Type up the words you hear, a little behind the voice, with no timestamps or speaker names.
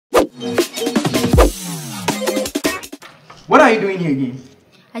What are you doing here again?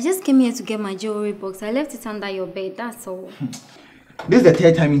 I just came here to get my jewelry box. I left it under your bed, that's all. This is the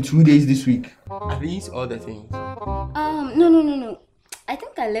third time in 2 days this week. Are these all the things? No. I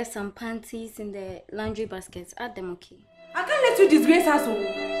think I left some panties in the laundry basket. Add them, okay? I can't let you disgrace us.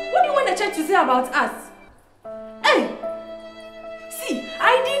 What do you want the church to say about us? Hey! See,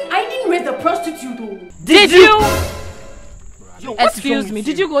 I didn't raise the prostitute though. Did you? Excuse me,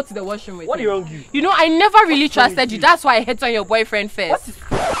 did you go to the washroom with me? What is wrong with you? You know, I never really trusted you. That's why I hit on your boyfriend first.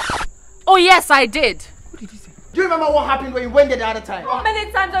 Oh yes, I did. What did you say? Do you remember what happened when you went there the other time? How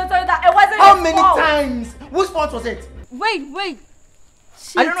many times I told you that it wasn't How your many fault? times? Whose fault was it? Wait.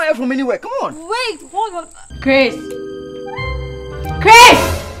 I don't know you from anywhere. Come on. Wait, hold on. Chris!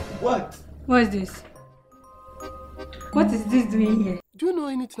 What? What is this? What is this doing here? Do you know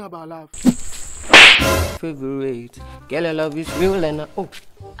anything about love? Favorite. Girl, I love is real and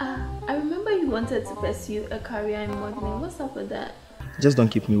I remember you wanted to pursue a career in modeling. What's up with that? Just don't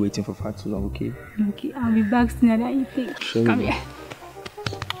keep me waiting for far too long, okay? Okay, I'll be back sooner than you think. Sure. Come here.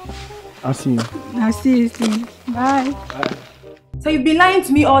 I'll see you. I'll see you soon. Bye. Bye. So you've been lying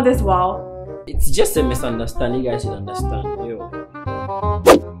to me all this while? It's just a misunderstanding. You guys should understand. Yo.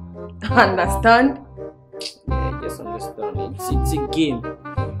 Understand? Yeah, just understand. It's a game.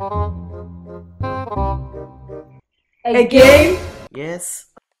 A game? Yes.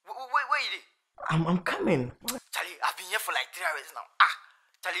 Wait. I'm coming. Charlie, I've been here for like 3 hours now.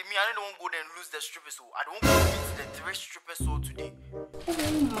 Charlie, me, I don't want to go there and lose the strippers. So I don't want to meet the 3 strippers so today.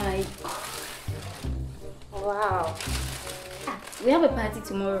 Oh my god. Wow. We have a party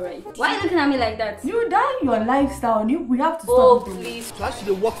tomorrow, right? Why are you looking at me like that? You die your lifestyle. We have to stop. Oh, please. So I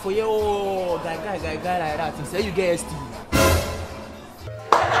should work for you. Oh, guy like that. He said you get ST.